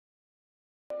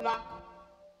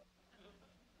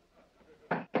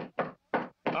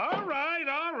All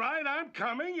right, I'm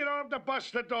coming. You don't have to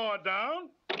bust the door down.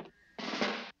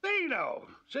 Dino,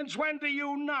 since when do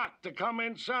you knock to come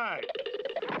inside?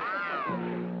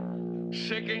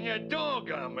 Sicking your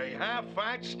dog on me, huh,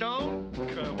 Fat Stone?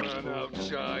 Come on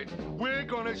outside. We're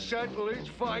gonna settle this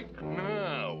fight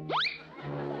now.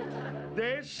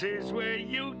 This is where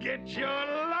you get your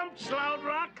lumps,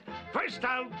 Loudrock. First,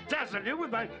 I'll dazzle you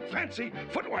with my fancy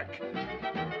footwork.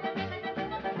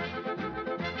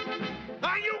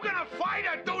 Are you gonna fight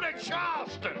or do the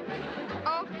Charleston?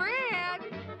 Oh, Fred!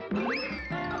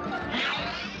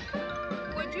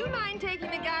 Would you mind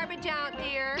taking the garbage out,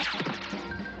 dear?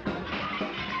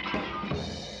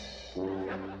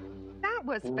 That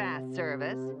was fast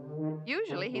service.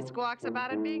 Usually he squawks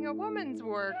about it being a woman's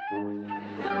work.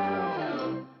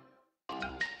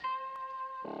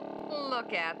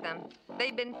 Look at them.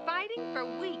 They've been fighting for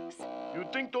weeks.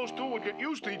 You'd think those two would get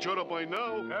used to each other by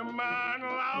now. Come on,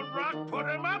 Loudrock, put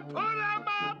him up, put him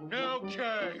up!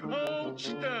 Okay, hold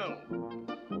still.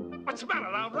 What's the matter,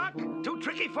 Loudrock? Too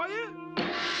tricky for you?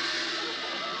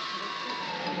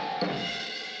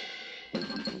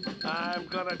 I'm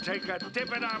gonna take a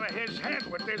divot out of his head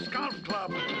with this golf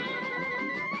club.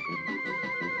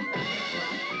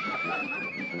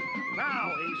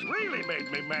 Now he's really made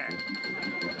me mad.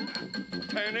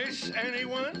 Tennis,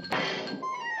 anyone?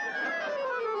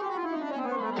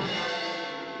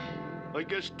 I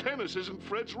guess tennis isn't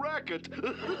Fred's racket.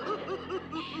 Poor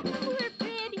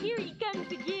Fred, here he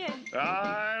comes again.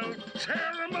 I'll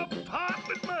tear him apart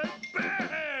with my bare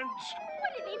hands.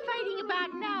 What are they fighting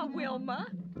about now, Wilma?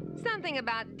 Something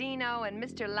about Dino and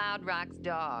Mr. Loudrock's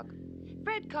dog.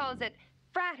 Fred calls it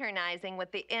fraternizing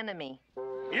with the enemy.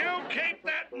 You keep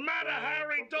that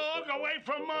Mata-Hari dog away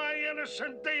from my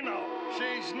innocent Dino.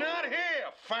 She's not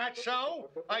here, Fatso.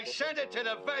 I sent her to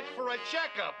the vet for a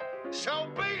checkup. So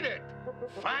beat it,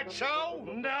 Fatso.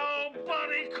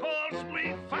 Nobody calls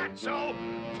me Fatso.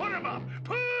 Put him up.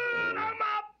 Put him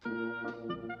up.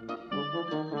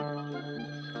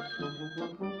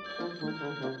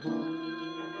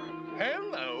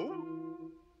 Hello.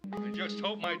 I just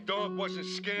hope my dog wasn't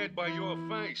scared by your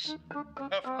face.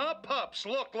 If her pups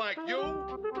look like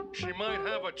you, she might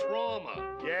have a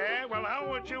trauma. Yeah, well, how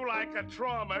would you like a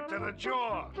trauma to the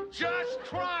jaw? Just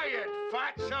try it,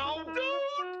 Fatso.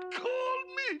 Don't call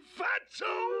me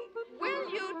Fatso. Will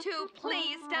you two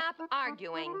please stop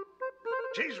arguing?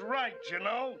 She's right, you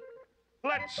know.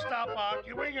 Let's stop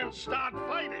arguing and start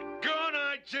fighting. Good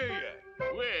idea.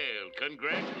 Well,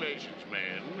 congratulations,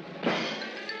 man.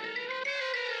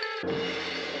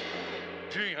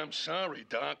 Gee, I'm sorry,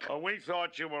 Doc. Oh, we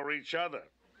thought you were each other.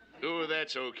 Oh,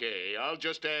 that's okay. I'll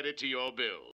just add it to your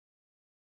bill.